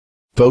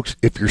Folks,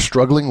 if you're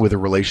struggling with a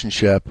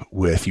relationship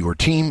with your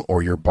team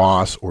or your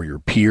boss or your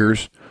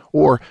peers,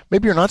 or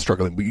maybe you're not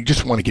struggling, but you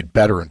just want to get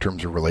better in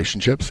terms of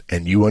relationships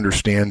and you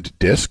understand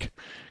DISC,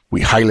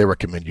 we highly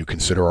recommend you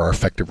consider our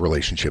Effective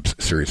Relationships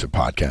series of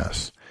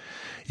podcasts.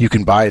 You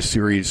can buy a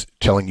series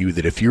telling you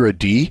that if you're a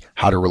D,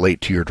 how to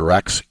relate to your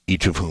directs,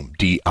 each of whom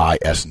D, I,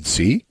 S, and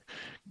C,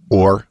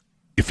 or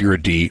if you're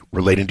a D,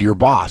 relating to your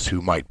boss,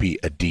 who might be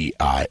a D,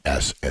 I,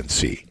 S, and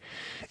C.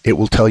 It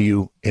will tell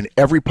you in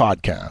every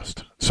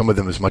podcast, some of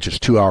them as much as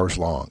 2 hours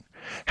long,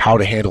 how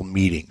to handle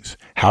meetings,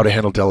 how to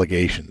handle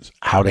delegations,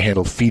 how to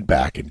handle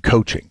feedback and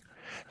coaching,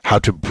 how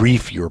to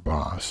brief your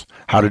boss,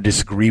 how to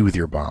disagree with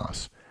your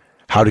boss,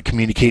 how to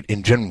communicate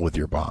in general with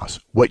your boss,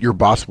 what your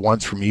boss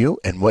wants from you,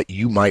 and what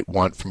you might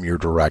want from your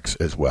directs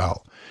as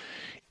well.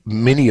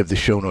 Many of the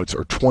show notes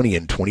are 20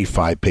 and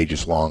 25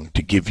 pages long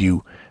to give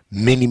you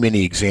many,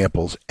 many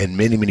examples and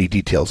many, many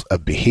details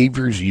of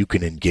behaviors you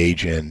can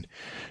engage in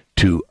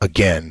to,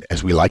 again,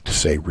 as we like to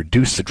say,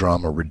 reduce the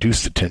drama,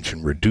 reduce the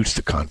tension, reduce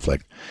the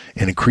conflict,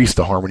 and increase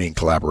the harmony and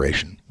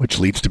collaboration, which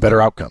leads to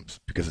better outcomes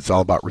because it's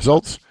all about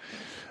results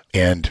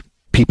and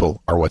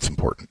people are what's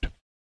important.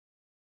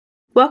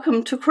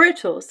 Welcome to Career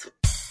Tools.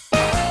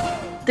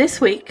 This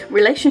week,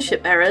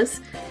 relationship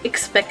errors,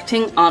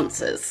 expecting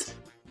answers.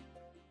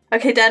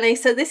 Okay, Danny,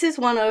 so this is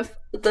one of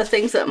the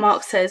things that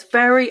Mark says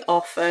very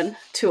often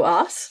to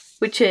us,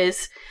 which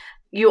is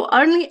you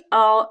only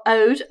are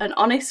owed an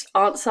honest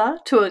answer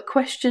to a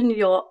question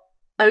you're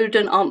owed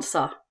an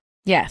answer.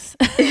 Yes.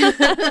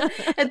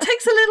 It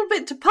takes a little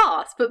bit to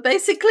pass, but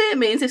basically it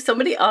means if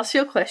somebody asks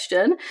you a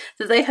question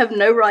that they have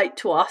no right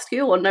to ask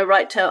you or no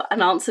right to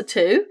an answer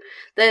to,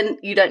 then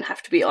you don't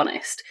have to be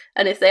honest.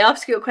 And if they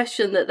ask you a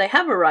question that they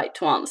have a right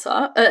to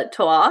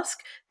ask,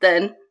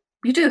 then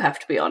you do have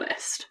to be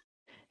honest.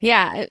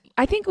 Yeah,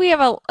 I think we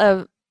have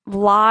a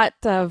lot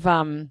of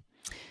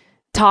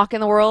talk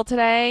in the world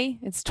today.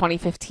 It's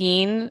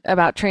 2015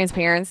 about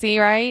transparency,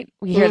 right?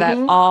 We hear that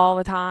all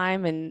the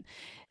time, and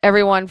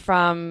everyone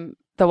from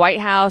the White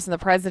House and the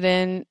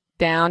president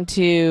down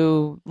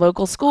to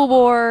local school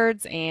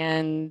boards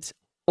and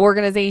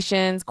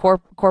organizations,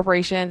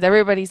 corporations,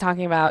 everybody's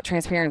talking about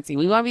transparency.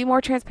 We want to be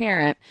more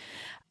transparent.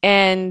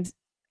 And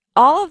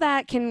all of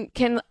that can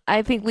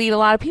I think lead a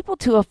lot of people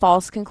to a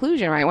false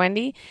conclusion, right,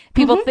 Wendy?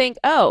 People think,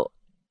 oh,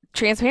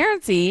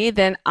 transparency,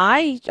 then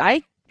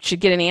I should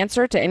get an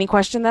answer to any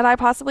question that I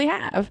possibly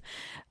have,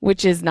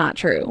 which is not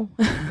true.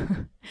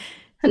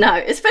 No,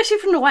 especially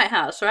from the White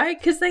House, right?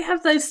 Because they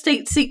have those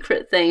state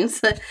secret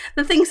things, the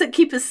things that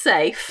keep us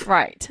safe.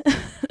 Right.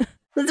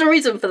 There's a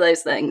reason for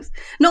those things.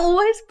 Not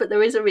always, but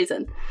there is a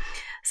reason.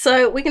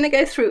 So we're going to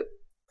go through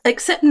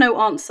accept no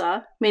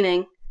answer,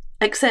 meaning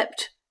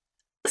accept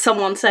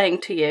someone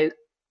saying to you,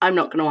 I'm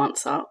not going to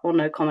answer, or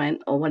no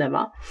comment, or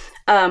whatever.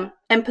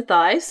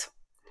 Empathize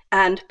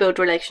and build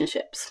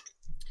relationships,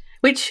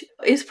 which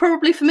is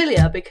probably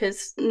familiar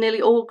because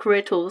nearly all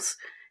Career Tools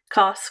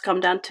casts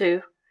come down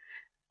to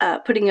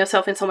putting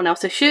yourself in someone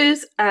else's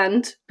shoes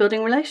and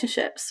building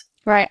relationships.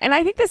 Right. And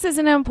I think this is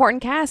an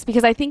important cast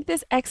because I think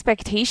this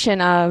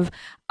expectation of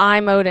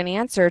I'm owed an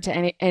answer to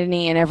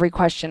any and every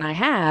question I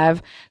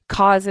have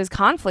causes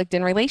conflict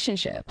in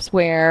relationships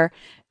where,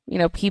 you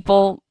know,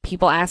 people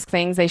ask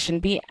things they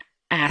shouldn't be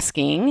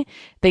asking.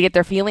 They get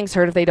their feelings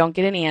hurt if they don't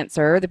get an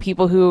answer. The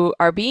people who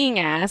are being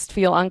asked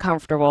feel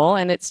uncomfortable,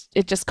 and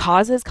it just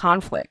causes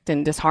conflict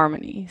and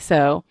disharmony.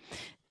 So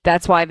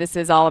that's why this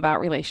is all about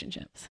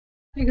relationships.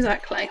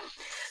 Exactly.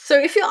 So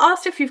if you're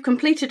asked if you've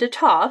completed a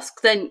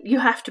task, then you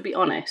have to be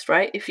honest,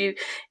 right? If you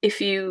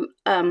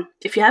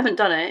haven't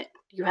done it,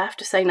 you have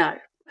to say no.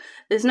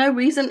 There's no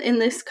reason in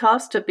this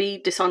cast to be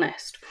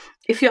dishonest.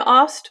 If you're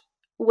asked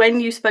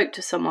when you spoke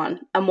to someone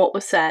and what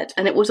was said,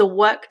 and it was a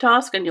work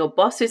task and your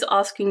boss is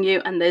asking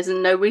you and there's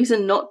no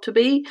reason not to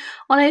be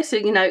honest, so,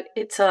 you know,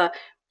 it's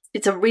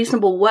a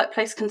reasonable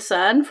workplace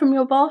concern from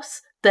your boss,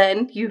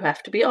 then you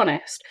have to be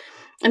honest.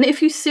 And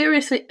if you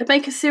seriously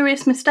make a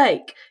serious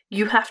mistake,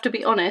 you have to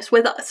be honest,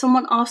 whether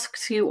someone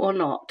asks you or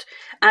not.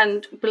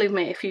 And believe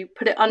me, if you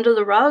put it under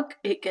the rug,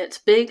 it gets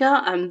bigger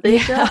and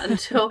bigger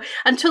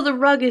until the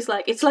rug is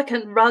like, it's like a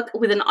rug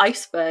with an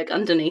iceberg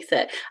underneath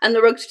it. And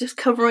the rug's just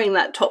covering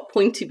that top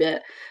pointy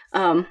bit.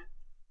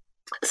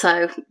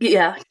 So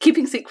yeah,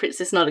 keeping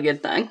secrets is not a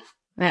good thing.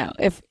 Now,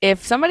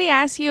 if somebody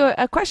asks you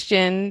a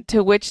question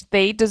to which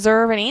they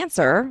deserve an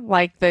answer,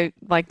 like the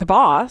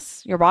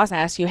boss, your boss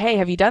asks you, hey,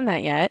 have you done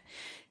that yet?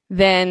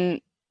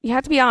 Then you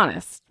have to be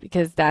honest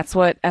because that's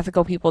what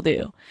ethical people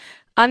do.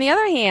 On the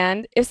other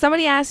hand, if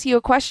somebody asks you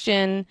a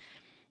question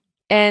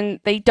and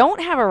they don't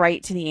have a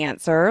right to the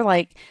answer,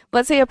 like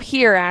let's say a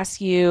peer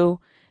asks you,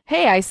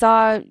 hey, I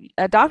saw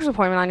a doctor's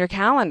appointment on your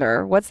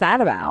calendar. What's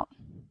that about?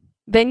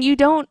 Then you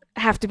don't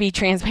have to be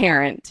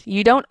transparent.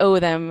 You don't owe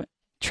them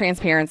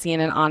transparency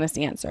and an honest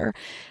answer,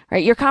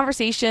 right? Your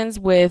conversations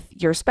with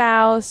your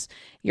spouse,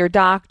 your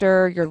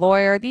doctor, your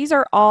lawyer, these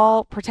are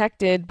all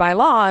protected by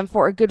law and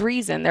for a good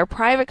reason. They're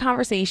private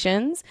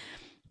conversations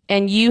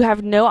and you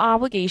have no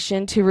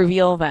obligation to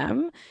reveal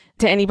them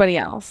to anybody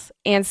else.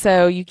 And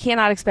so you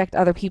cannot expect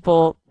other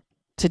people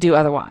to do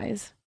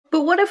otherwise.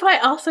 But what if I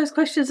ask those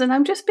questions and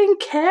I'm just being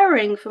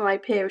caring for my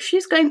peer? If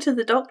she's going to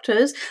the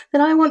doctors,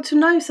 then I want to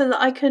know so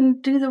that I can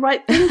do the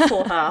right thing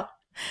for her.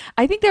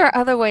 I think there are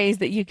other ways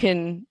that you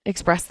can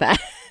express that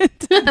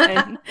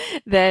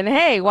than,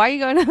 hey, why are you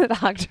going to the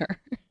doctor?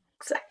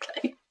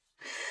 Exactly.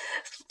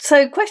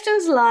 So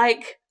questions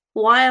like,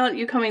 why aren't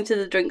you coming to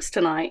the drinks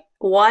tonight?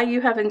 Why are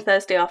you having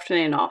Thursday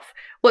afternoon off?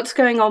 What's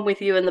going on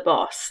with you and the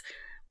boss?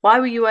 Why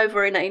were you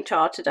over in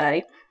HR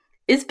today?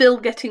 Is Bill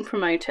getting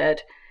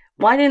promoted?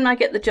 Why didn't I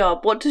get the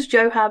job? What does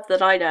Joe have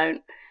that I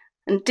don't?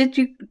 And did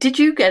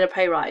you get a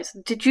pay rise?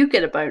 Did you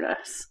get a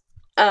bonus?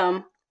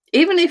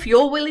 Even if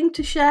you're willing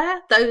to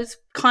share those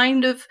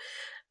kind of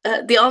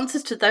the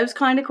answers to those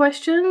kind of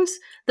questions,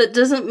 that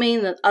doesn't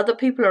mean that other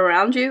people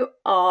around you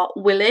are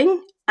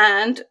willing.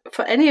 And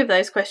for any of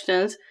those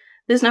questions,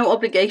 there's no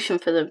obligation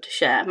for them to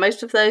share.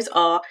 Most of those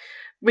are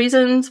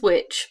reasons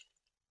which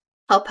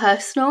are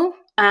personal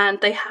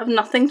and they have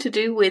nothing to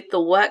do with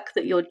the work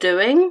that you're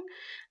doing.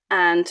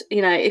 And,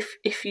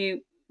 if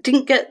you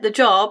didn't get the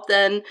job,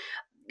 then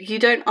you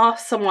don't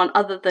ask someone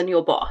other than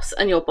your boss,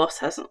 and your boss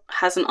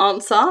has an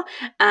answer,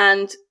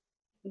 and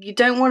you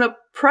don't want to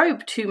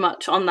probe too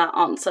much on that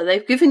answer.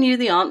 They've given you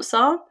the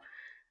answer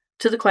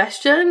to the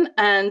question,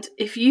 and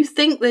if you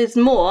think there's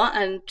more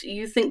and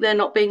you think they're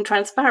not being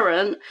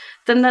transparent,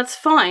 then that's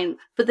fine.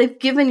 But they've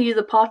given you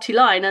the party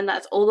line, and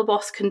that's all the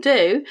boss can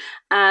do.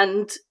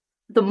 And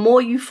the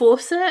more you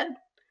force it,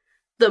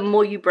 the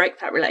more you break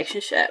that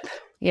relationship.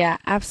 Yeah,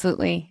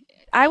 absolutely.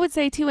 I would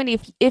say too, and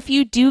if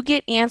you do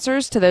get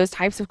answers to those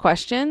types of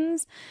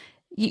questions,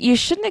 you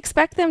shouldn't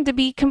expect them to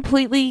be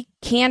completely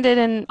candid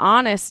and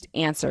honest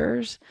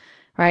answers,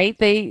 right?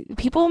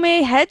 People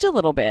may hedge a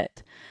little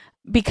bit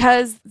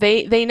because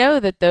they know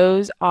that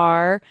those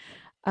are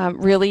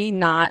really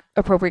not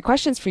appropriate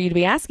questions for you to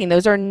be asking.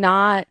 Those are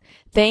not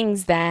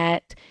things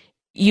that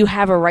you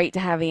have a right to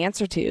have the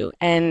answer to.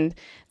 And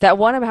that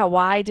one about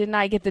why didn't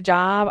I get the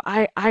job,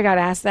 I got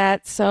asked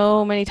that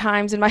so many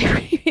times in my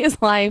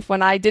previous life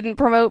when I didn't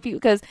promote people,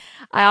 because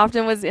I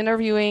often was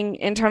interviewing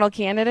internal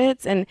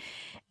candidates, and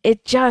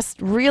it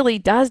just really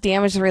does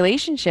damage the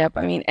relationship.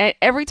 I mean,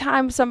 every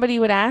time somebody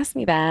would ask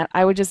me that,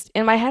 I would just,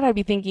 in my head, I'd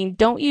be thinking,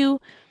 don't you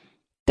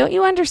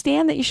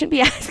understand that you shouldn't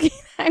be asking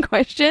that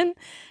question,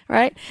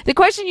 right? The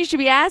question you should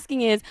be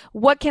asking is,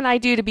 what can I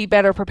do to be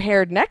better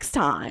prepared next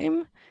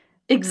time?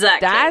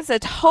 Exactly. That's a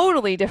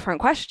totally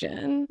different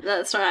question.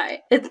 That's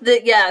right.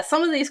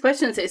 Some of these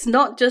questions, it's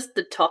not just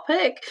the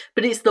topic,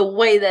 but it's the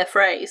way they're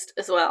phrased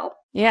as well.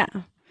 Yeah.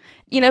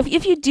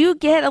 If you do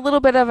get a little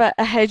bit of a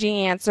hedging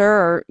answer,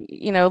 or,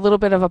 a little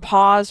bit of a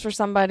pause from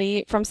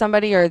somebody,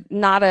 or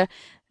not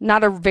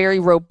a very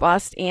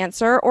robust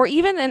answer, or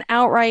even an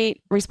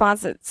outright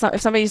response that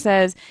if somebody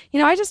says,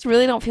 I just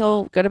really don't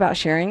feel good about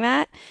sharing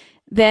that,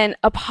 then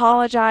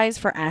apologize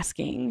for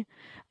asking.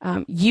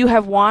 You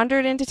have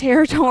wandered into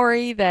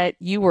territory that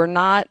you were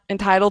not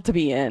entitled to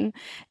be in.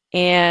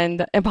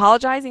 And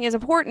apologizing is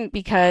important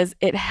because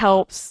it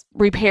helps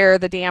repair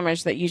the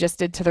damage that you just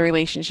did to the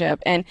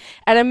relationship. And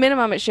at a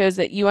minimum, it shows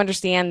that you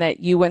understand that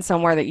you went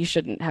somewhere that you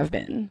shouldn't have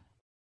been.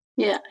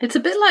 Yeah, it's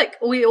a bit like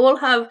we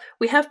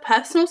have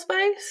personal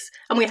space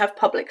and we have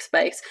public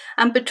space.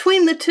 And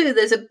between the two,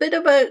 there's a bit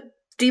of a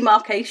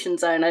demarcation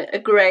zone, a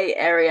grey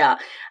area.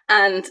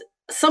 And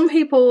some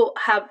people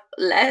have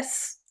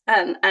less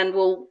and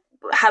will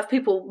have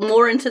people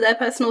more into their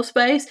personal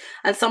space,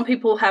 and some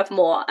people have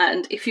more.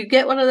 And if you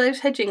get one of those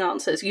hedging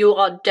answers, you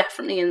are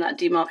definitely in that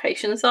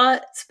demarcation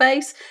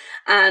space,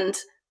 and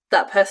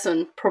that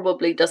person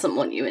probably doesn't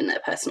want you in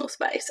their personal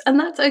space. And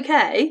that's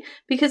okay,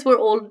 because we're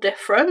all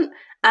different,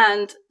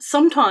 and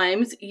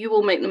sometimes you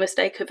will make the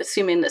mistake of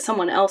assuming that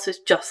someone else is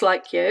just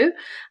like you.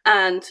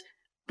 And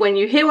when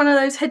you hear one of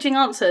those hedging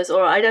answers,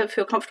 or I don't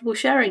feel comfortable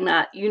sharing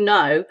that,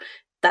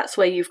 that's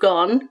where you've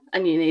gone,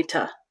 and you need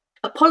to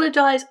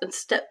apologize and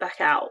step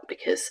back out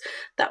because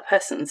that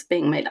person's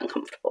being made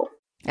uncomfortable.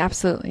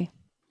 Absolutely.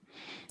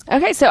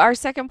 Okay, so our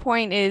second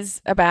point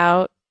is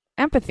about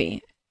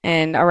empathy,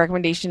 and our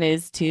recommendation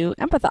is to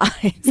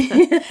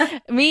empathize,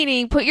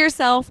 meaning put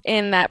yourself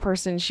in that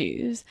person's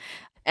shoes.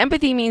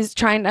 Empathy means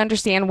trying to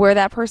understand where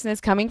that person is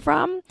coming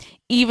from,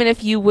 even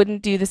if you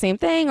wouldn't do the same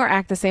thing or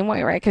act the same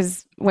way, right?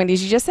 Because Wendy,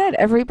 as you just said,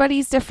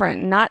 everybody's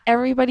different. Not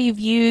everybody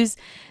views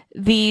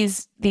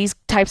these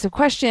types of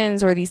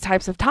questions or these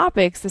types of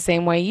topics the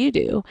same way you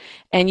do.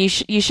 And you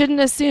shouldn't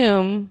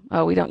assume,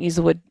 we don't use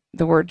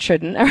the word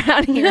shouldn't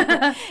around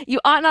here. You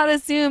ought not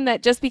assume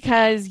that just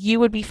because you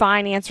would be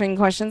fine answering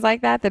questions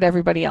like that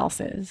everybody else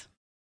is.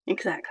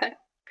 Exactly.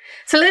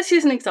 So let's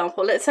use an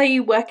example. Let's say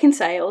you work in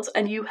sales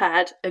and you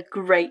had a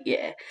great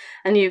year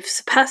and you've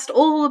surpassed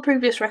all the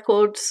previous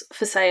records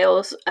for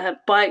sales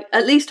by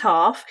at least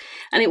half.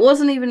 And it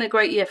wasn't even a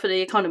great year for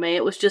the economy.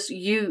 It was just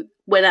you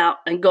went out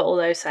and got all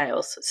those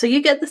sales. So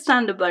you get the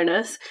standard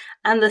bonus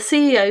and the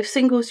CEO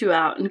singles you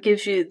out and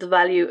gives you the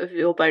value of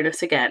your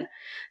bonus again.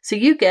 So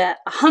you get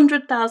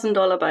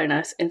 $100,000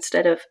 bonus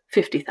instead of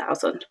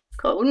 $50,000.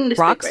 God, wouldn't this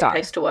be a great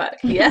place to work?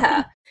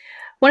 Yeah.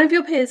 One of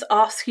your peers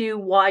asks you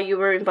why you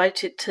were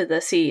invited to the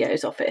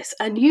CEO's office,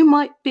 and you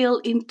might feel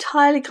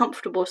entirely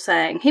comfortable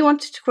saying he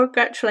wanted to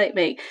congratulate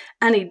me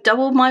and he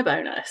doubled my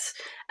bonus,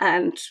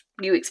 and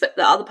you expect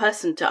the other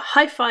person to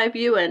high five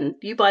you and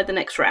you buy the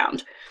next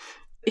round.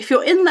 If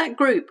you're in that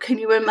group, can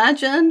you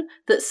imagine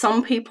that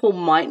some people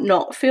might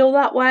not feel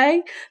that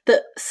way?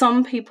 That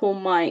some people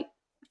might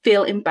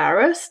feel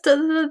embarrassed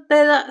that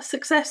they're that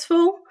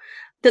successful?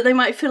 That they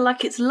might feel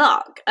like it's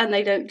luck and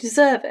they don't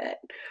deserve it?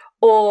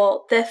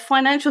 Or their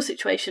financial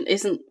situation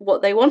isn't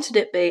what they wanted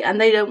it to be,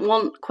 and they don't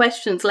want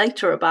questions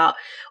later about,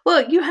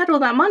 well, you had all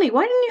that money.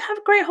 Why didn't you have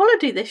a great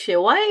holiday this year?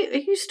 Why are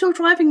you still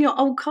driving your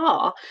old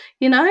car?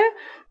 You know,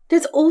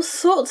 there's all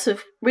sorts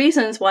of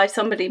reasons why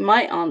somebody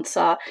might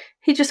answer,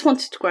 he just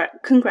wanted to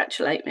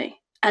congratulate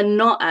me, and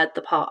not add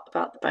the part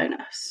about the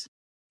bonus.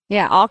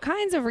 Yeah, all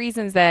kinds of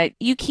reasons that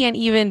you can't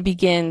even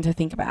begin to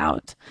think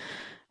about.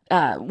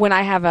 When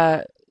I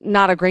have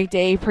not a great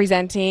day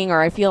presenting, or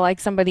I feel like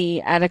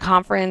somebody at a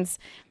conference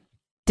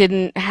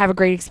didn't have a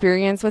great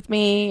experience with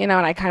me, and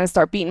I kind of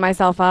start beating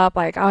myself up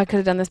like, oh, I could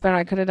have done this better.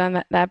 I could have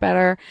done that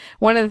better.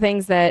 One of the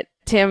things that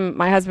Tim,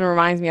 my husband,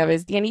 reminds me of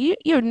is, Danny,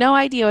 you have no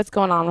idea what's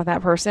going on with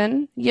that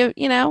person. You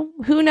know,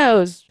 who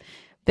knows?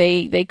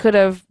 They could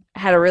have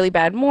had a really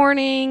bad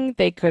morning.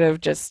 They could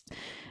have just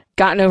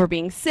gotten over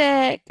being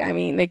sick. I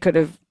mean, they could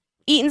have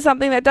eaten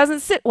something that doesn't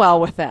sit well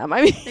with them.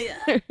 I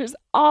mean, there's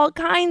all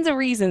kinds of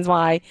reasons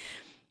why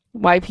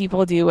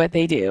people do what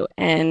they do,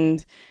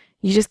 and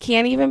you just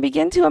can't even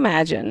begin to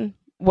imagine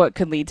what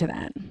could lead to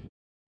that.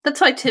 That's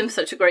why Tim's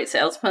such a great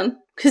salesman,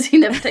 because he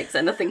never takes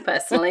anything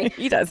personally.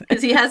 He doesn't,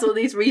 because he has all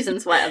these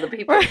reasons why other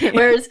people.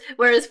 Right.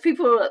 Whereas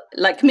people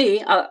like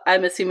me,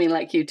 I'm assuming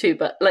like you too,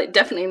 but like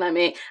definitely like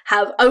me,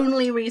 have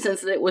only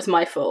reasons that it was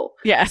my fault.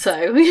 Yeah.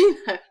 So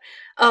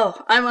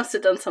oh, I must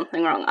have done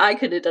something wrong. I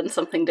could have done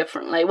something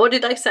differently. What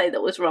did I say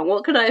that was wrong?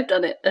 What could I have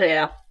done it?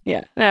 Yeah.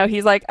 Yeah. No,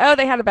 he's like, oh,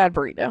 they had a bad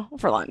burrito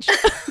for lunch.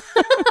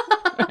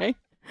 Right?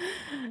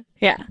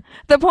 Yeah.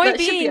 The point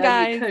being,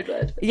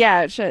 guys,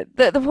 yeah, it should.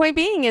 The point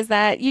being is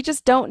that you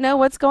just don't know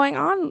what's going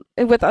on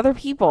with other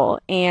people,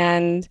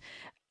 and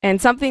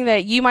something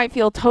that you might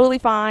feel totally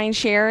fine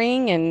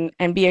sharing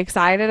and be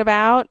excited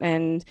about,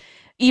 and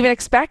even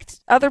expect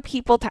other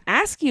people to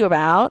ask you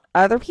about,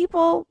 other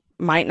people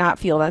might not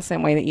feel that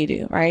same way that you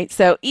do, right?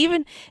 So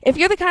even if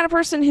you're the kind of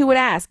person who would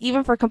ask,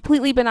 even for a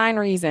completely benign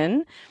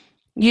reason,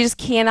 you just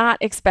cannot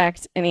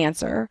expect an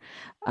answer.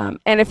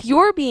 And if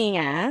you're being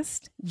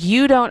asked,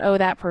 you don't owe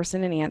that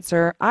person an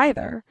answer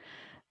either.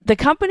 The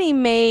company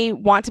may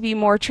want to be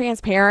more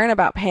transparent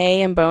about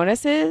pay and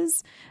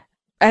bonuses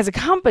as a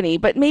company,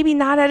 but maybe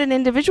not at an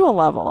individual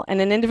level.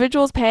 And an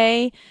individual's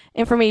pay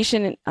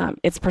information,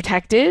 it's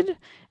protected,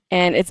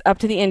 and it's up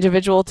to the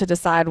individual to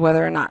decide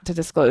whether or not to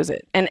disclose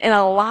it. And in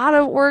a lot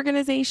of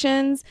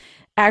organizations,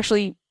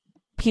 actually,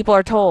 people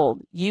are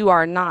told you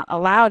are not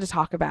allowed to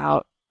talk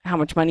about how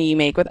much money you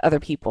make with other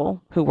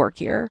people who work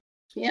here.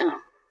 Yeah.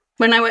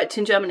 When I worked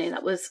in Germany,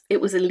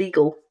 it was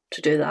illegal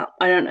to do that.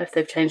 I don't know if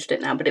they've changed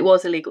it now, but it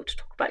was illegal to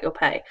talk about your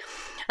pay.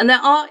 And there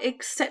are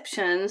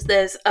exceptions.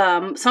 There's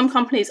some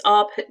companies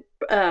are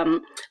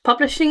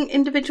publishing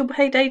individual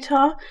pay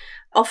data,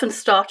 often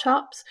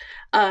startups,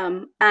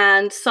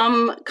 and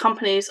some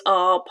companies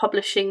are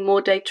publishing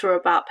more data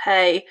about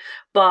pay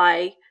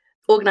by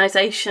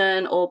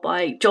organization or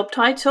by job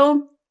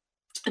title,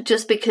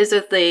 just because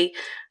of the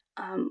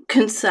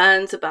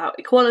concerns about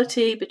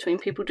equality between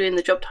people doing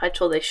the job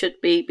title. They should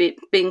be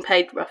being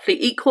paid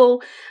roughly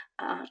equal,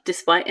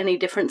 despite any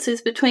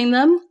differences between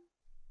them.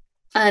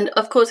 And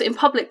of course, in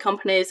public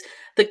companies,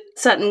 the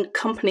certain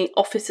company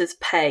officers'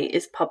 pay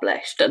is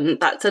published, and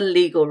that's a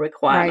legal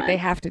requirement. Right, they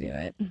have to do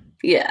it.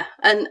 Yeah,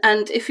 and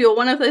if you're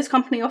one of those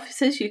company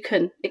officers, you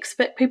can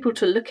expect people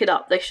to look it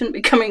up. They shouldn't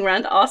be coming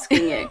around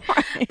asking you.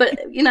 Right. But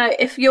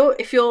if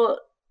you're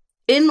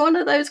in one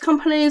of those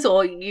companies,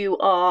 or you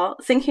are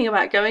thinking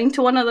about going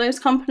to one of those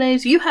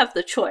companies, you have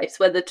the choice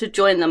whether to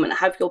join them and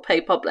have your pay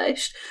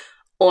published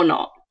or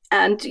not.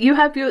 And you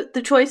have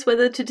the choice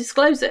whether to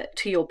disclose it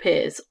to your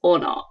peers or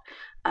not.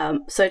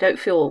 So don't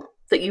feel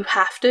that you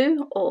have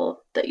to, or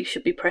that you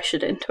should be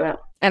pressured into it.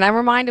 And I'm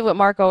reminded what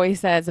Mark always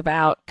says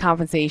about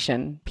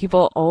compensation.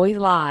 People always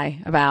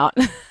lie about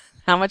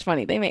how much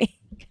money they make.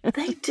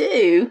 They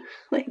do.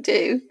 They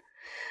do.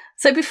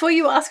 So before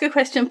you ask a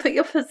question, put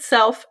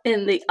yourself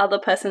in the other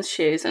person's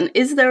shoes. And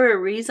is there a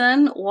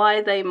reason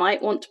why they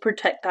might want to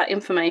protect that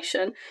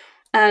information?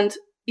 And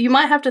you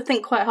might have to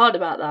think quite hard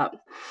about that.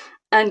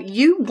 And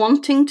you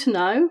wanting to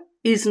know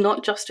is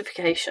not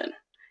justification.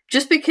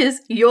 Just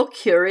because you're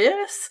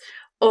curious,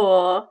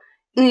 or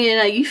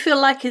you feel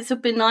like it's a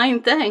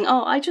benign thing.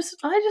 Oh, I just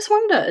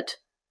wondered.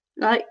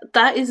 Like,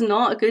 that is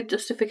not a good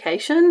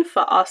justification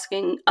for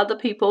asking other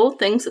people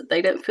things that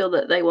they don't feel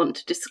that they want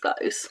to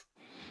disclose.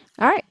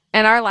 All right.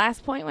 And our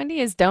last point,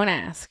 Wendy, is don't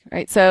ask,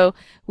 right? So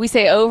we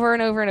say over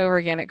and over and over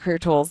again at Career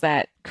Tools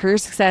that career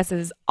success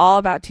is all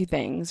about two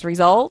things: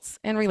 results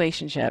and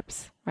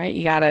relationships, right?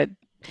 You got to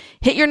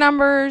hit your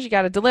numbers, you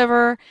got to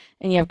deliver,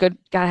 and got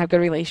to have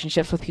good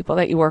relationships with people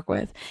that you work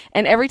with.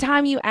 And every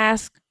time you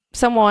ask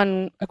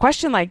someone a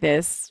question like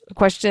this, a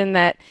question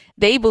that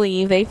they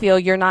feel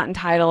you're not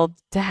entitled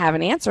to have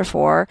an answer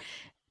for,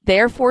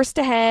 they're forced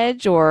to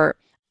hedge or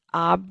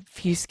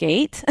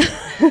obfuscate.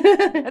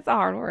 That's a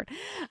hard word.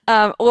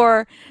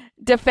 Or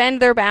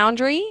defend their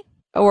boundary,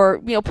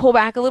 or pull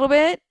back a little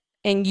bit,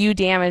 and you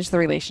damage the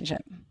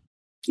relationship.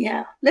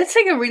 Yeah. Let's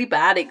take a really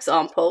bad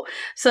example.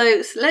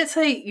 So let's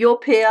say your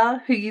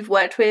peer who you've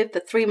worked with for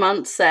 3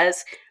 months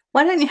says,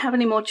 why don't you have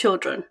any more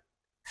children?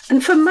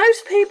 And for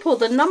most people,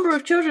 the number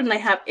of children they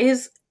have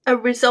is a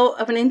result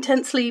of an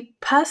intensely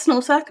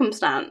personal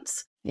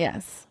circumstance.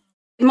 Yes.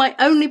 It might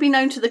only be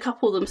known to the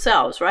couple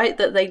themselves, right?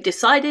 That they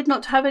decided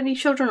not to have any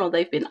children, or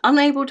they've been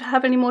unable to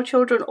have any more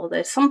children, or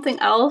there's something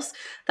else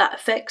that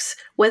affects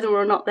whether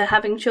or not they're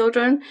having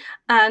children.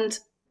 And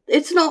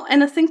it's not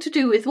anything to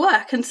do with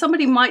work. And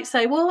somebody might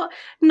say, well,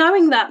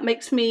 knowing that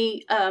makes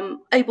me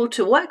able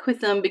to work with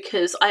them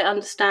because I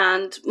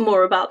understand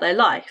more about their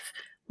life.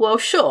 Well,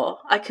 sure,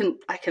 I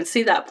can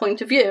see that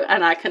point of view.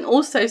 And I can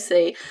also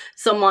see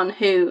someone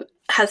who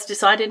has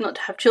decided not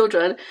to have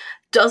children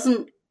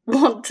doesn't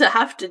want to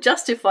have to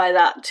justify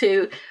that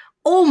to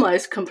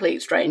almost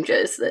complete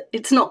strangers.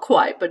 It's not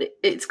quite, but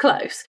it's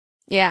close.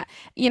 Yeah.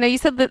 You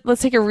said that,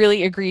 let's take a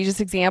really egregious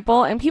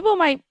example, and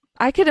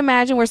I could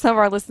imagine where some of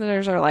our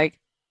listeners are like,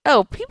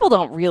 oh, people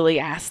don't really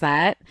ask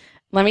that.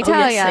 Let me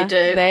tell you,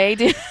 they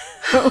do.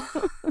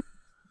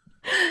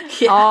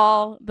 Yeah.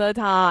 All the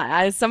time.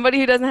 As somebody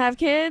who doesn't have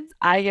kids,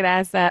 I get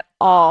asked that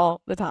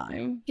all the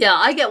time. Yeah,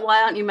 I get,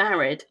 why aren't you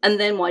married? And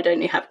then why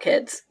don't you have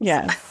kids?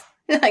 Yes.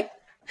 Like,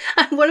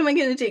 what am I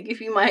going to do?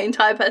 Give you my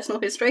entire personal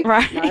history?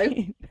 Right.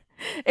 No.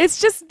 It's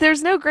just,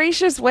 there's no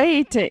gracious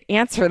way to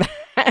answer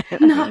that.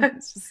 No.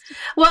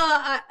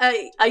 Well,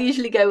 I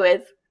usually go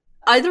with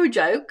either a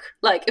joke,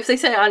 like if they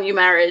say, aren't you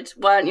married?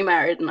 Why aren't you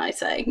married? And I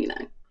say,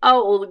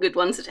 oh, all the good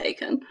ones are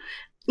taken.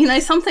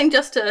 Something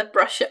just to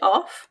brush it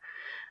off.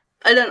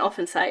 I don't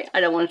often say, I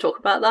don't want to talk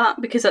about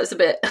that, because that's a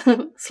bit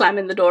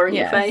slamming the door in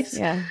your face.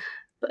 Yeah.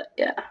 But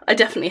yeah, I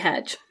definitely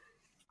hedge.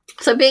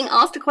 So being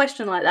asked a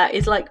question like that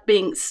is like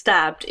being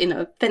stabbed in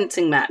a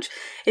fencing match.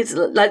 It's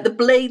like the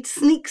blade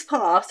sneaks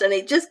past and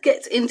it just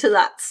gets into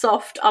that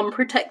soft,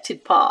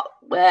 unprotected part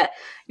where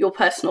your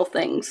personal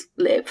things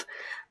live.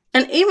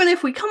 And even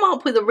if we come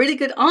up with a really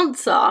good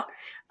answer,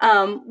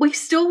 we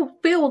still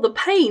feel the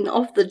pain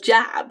of the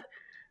jab.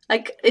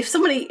 Like if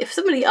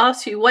somebody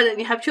asks you, why don't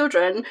you have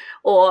children?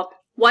 Or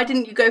why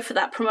didn't you go for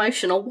that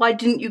promotion? Or why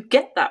didn't you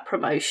get that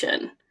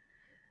promotion?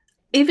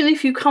 Even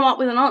if you come up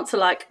with an answer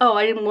like, oh,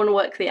 I didn't want to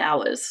work the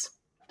hours.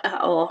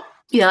 Or,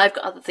 I've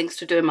got other things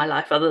to do in my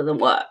life other than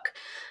work.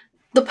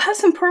 The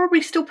person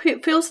probably still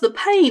feels the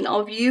pain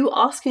of you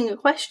asking a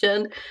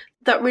question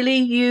that really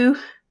you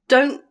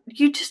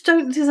just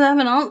don't deserve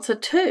an answer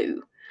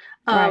to.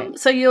 Right.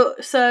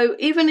 So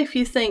even if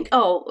you think,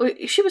 oh,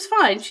 she was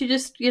fine, she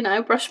just,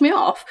 brushed me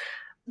off.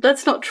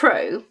 That's not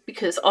true,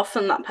 because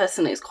often that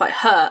person is quite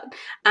hurt,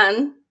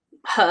 and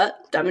hurt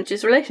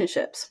damages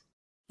relationships.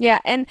 Yeah,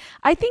 and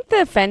I think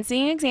the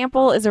fencing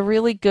example is a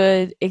really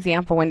good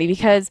example, Wendy,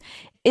 because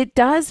it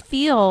does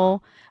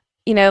feel,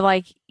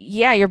 like,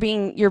 yeah, you're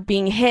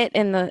being hit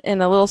in the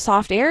little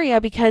soft area,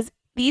 because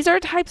these are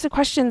types of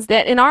questions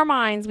that in our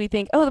minds we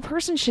think, oh, the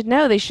person should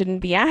know, they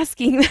shouldn't be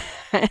asking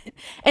that.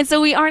 And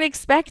so we aren't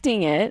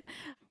expecting it.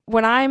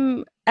 When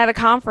I'm at a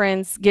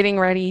conference getting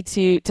ready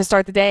to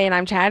start the day and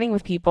I'm chatting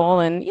with people,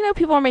 and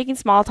people are making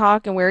small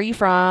talk, and where are you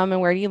from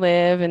and where do you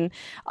live and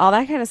all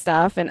that kind of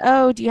stuff, and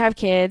oh, do you have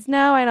kids?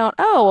 No, I don't.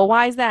 Oh, well,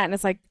 why is that? And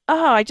it's like,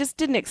 oh, I just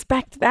didn't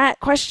expect that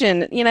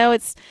question.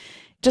 It's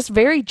just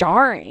very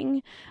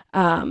jarring.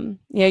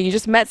 You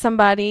just met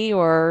somebody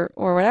or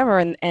whatever,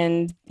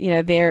 and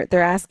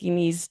they're asking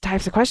these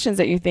types of questions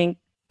that you think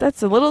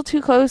that's a little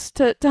too close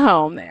to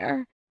home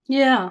there.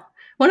 Yeah.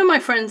 One of my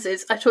friends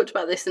I talked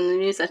about this in the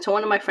newsletter,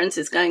 one of my friends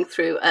is going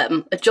through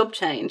a job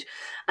change,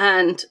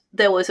 and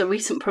there was a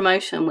recent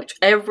promotion which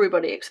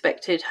everybody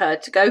expected her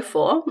to go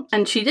for,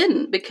 and she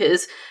didn't,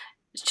 because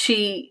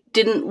she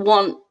didn't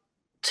want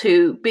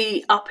to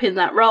be up in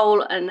that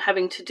role and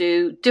having to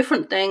do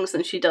different things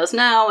than she does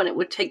now, and it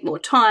would take more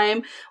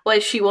time,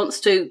 whereas she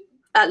wants to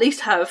at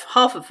least have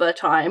half of her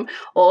time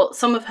or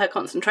some of her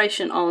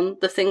concentration on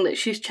the thing that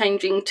she's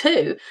changing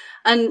to.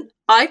 And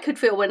I could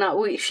feel when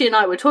she and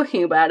I were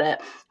talking about it,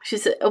 she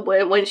said,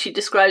 when she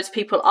describes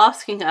people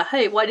asking her,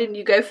 hey, why didn't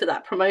you go for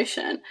that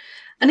promotion?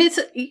 And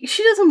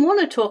she doesn't want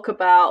to talk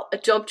about a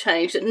job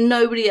change that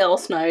nobody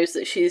else knows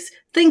that she's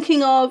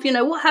thinking of.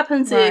 What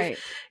happens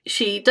if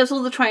she does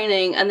all the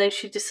training and then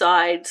she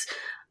decides,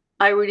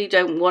 I really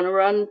don't want to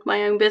run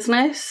my own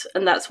business,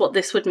 and that's what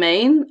this would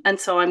mean, and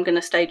so I'm going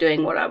to stay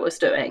doing what I was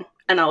doing,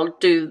 and I'll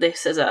do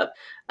this as a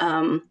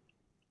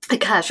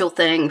casual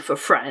thing for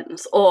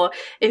friends. Or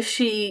if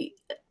she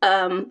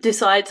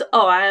decides,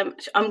 oh,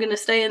 I'm going to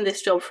stay in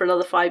this job for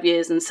another 5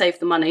 years and save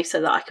the money so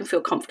that I can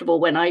feel comfortable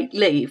when I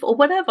leave, or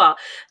whatever.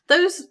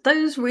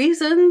 Those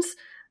reasons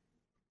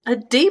are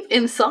deep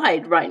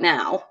inside right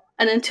now,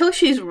 And until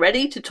she's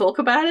ready to talk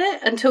about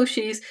it, until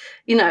she's,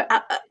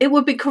 it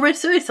would be career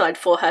suicide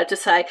for her to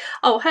say,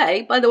 oh,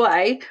 hey, by the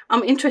way,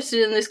 I'm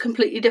interested in this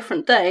completely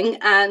different thing,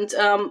 and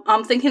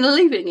I'm thinking of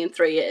leaving in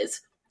 3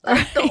 years.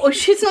 Right.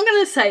 She's not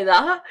going to say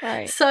that.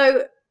 Right.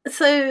 So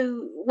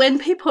when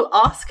people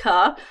ask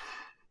her,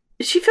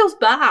 she feels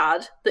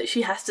bad that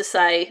she has to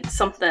say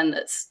something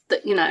that's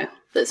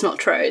not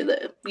true,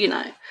 that,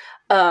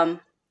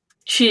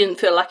 she didn't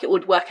feel like it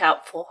would work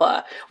out for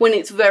her, when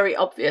it's very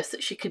obvious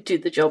that she could do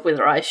the job with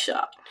her eyes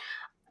shut.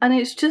 And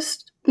it's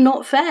just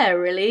not fair,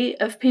 really,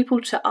 of people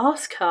to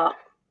ask her.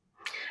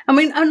 I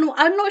mean, I'm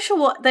not sure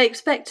what they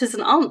expect as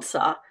an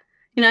answer.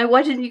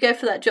 Why didn't you go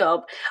for that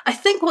job? I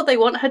think what they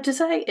want her to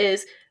say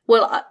is,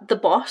 well, the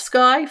boss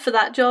guy for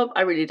that job,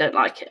 I really don't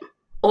like him.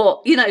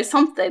 Or,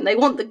 something. They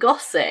want the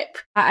gossip.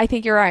 I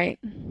think you're right.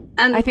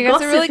 And I think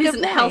that's a really good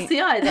isn't point.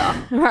 healthy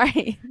either.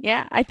 Right.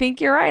 Yeah, I think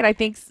you're right. I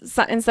think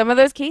in some of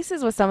those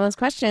cases with some of those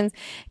questions,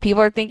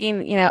 people are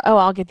thinking, oh,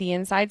 I'll get the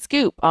inside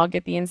scoop. I'll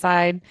get the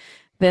inside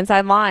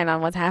line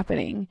on what's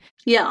happening.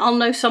 Yeah, I'll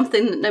know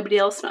something that nobody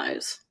else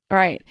knows.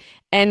 Right.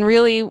 And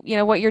really,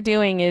 what you're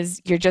doing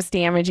is you're just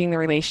damaging the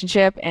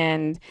relationship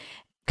and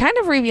kind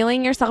of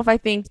revealing yourself, I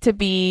think, to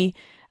be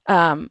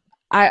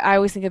I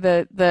always think of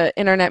the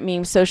internet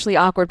meme, socially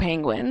awkward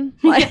penguin.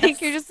 Like,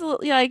 yes. You're just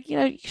like,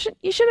 you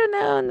should have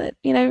known that,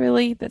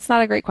 really, that's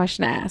not a great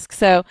question to ask.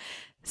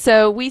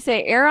 So we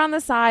say err on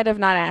the side of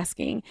not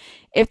asking.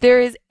 If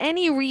there is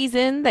any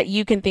reason that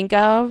you can think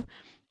of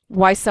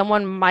why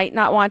someone might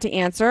not want to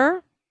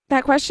answer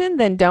that question,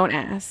 then don't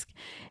ask.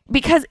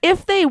 Because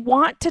if they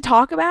want to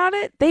talk about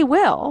it, they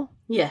will.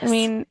 Yes. I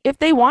mean, if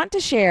they want to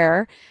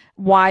share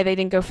why they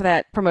didn't go for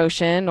that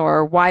promotion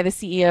or why the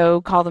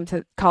CEO called them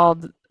to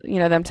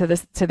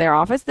their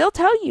office, they'll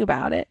tell you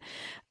about it.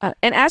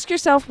 And ask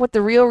yourself what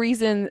the real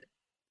reason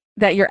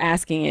that you're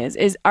asking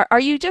is. Are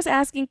you just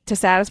asking to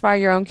satisfy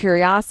your own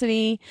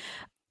curiosity?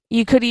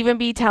 You could even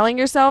be telling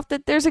yourself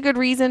that there's a good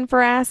reason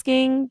for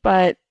asking,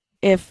 but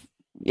if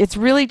it's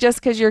really just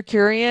because you're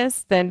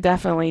curious, then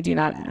definitely do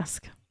not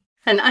ask.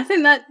 And I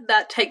think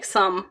that takes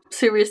some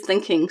serious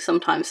thinking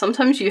sometimes.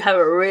 Sometimes you have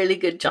a really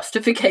good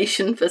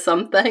justification for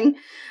something,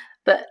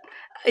 but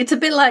it's a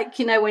bit like,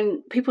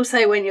 when people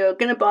say when you're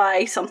going to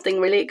buy something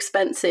really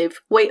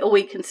expensive, wait a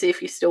week and see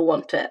if you still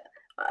want it.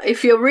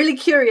 If you're really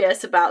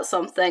curious about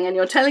something and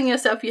you're telling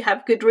yourself you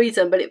have good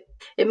reason, but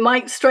it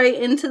might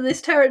stray into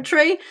this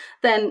territory,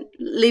 then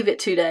leave it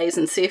 2 days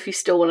and see if you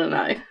still want to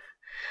know.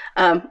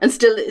 And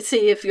still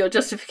see if your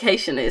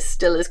justification is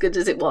still as good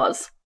as it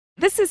was.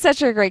 This is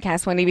such a great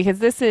cast, Wendy, because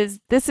this is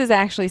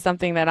actually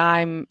something that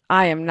I am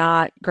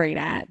not great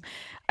at.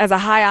 As a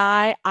high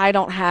I, I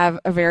don't have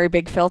a very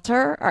big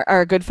filter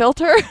or a good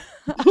filter.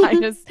 I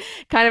just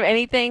kind of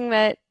anything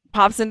that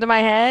pops into my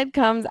head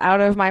comes out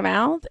of my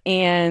mouth,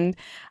 and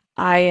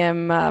I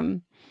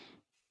am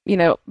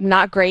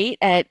not great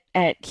at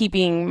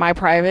keeping my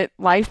private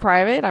life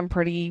private. I'm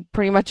pretty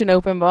much an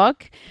open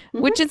book,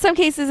 which in some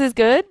cases is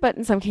good, but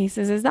in some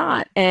cases is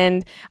not.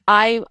 And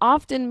I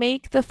often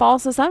make the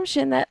false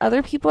assumption that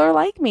other people are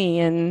like me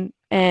and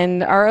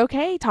are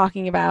okay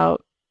talking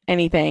about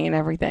anything and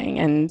everything.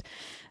 And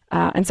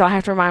so I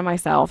have to remind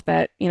myself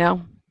that,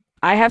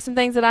 I have some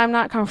things that I'm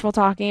not comfortable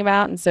talking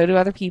about, and so do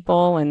other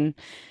people, and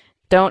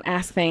don't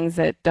ask things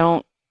that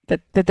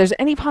there's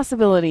any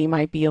possibility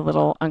might be a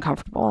little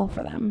uncomfortable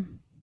for them.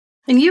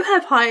 And you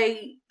have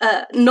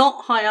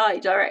not high I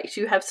directs.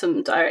 You have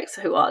some directs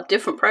who are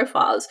different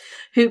profiles,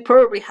 who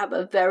probably have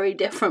a very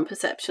different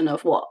perception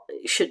of what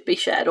should be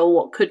shared or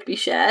what could be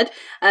shared.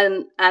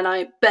 And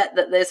I bet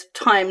that there's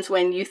times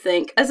when you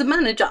think, as a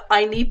manager,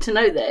 I need to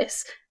know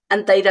this,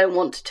 and they don't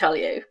want to tell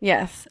you.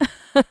 Yes.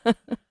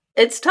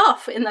 It's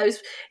tough in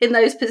those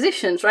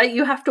positions, right?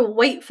 You have to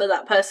wait for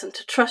that person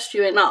to trust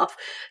you enough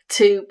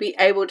to be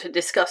able to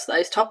discuss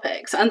those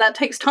topics. And that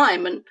takes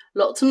time and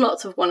lots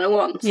of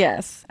one-on-ones.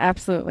 Yes,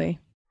 absolutely.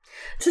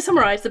 To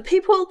summarize, the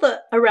people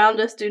that around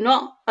us do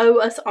not owe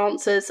us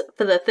answers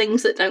for the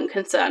things that don't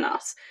concern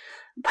us.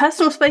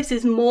 Personal space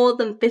is more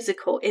than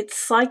physical, it's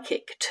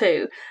psychic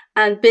too.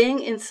 And being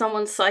in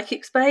someone's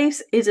psychic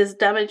space is as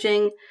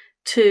damaging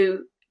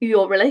to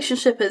your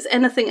relationship as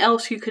anything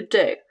else you could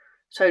do.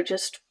 So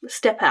just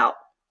step out,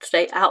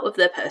 stay out of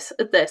their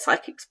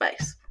psychic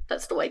space.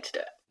 That's the way to do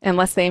it.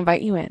 Unless they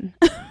invite you in.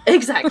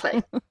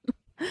 Exactly.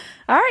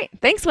 All right.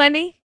 Thanks,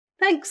 Wendy.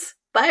 Thanks.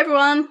 Bye,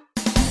 everyone.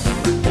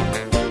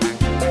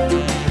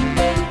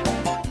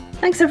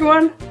 Thanks,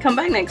 everyone. Come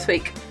back next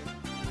week.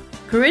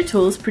 Career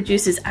Tools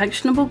produces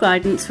actionable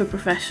guidance for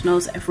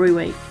professionals every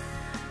week.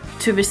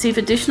 To receive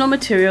additional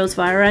materials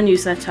via our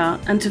newsletter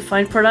and to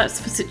find products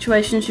for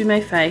situations you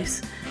may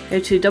face, go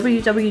to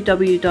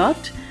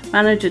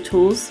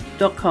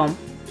www.managertools.com.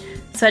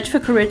 Search for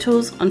Career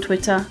Tools on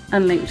Twitter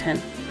and LinkedIn.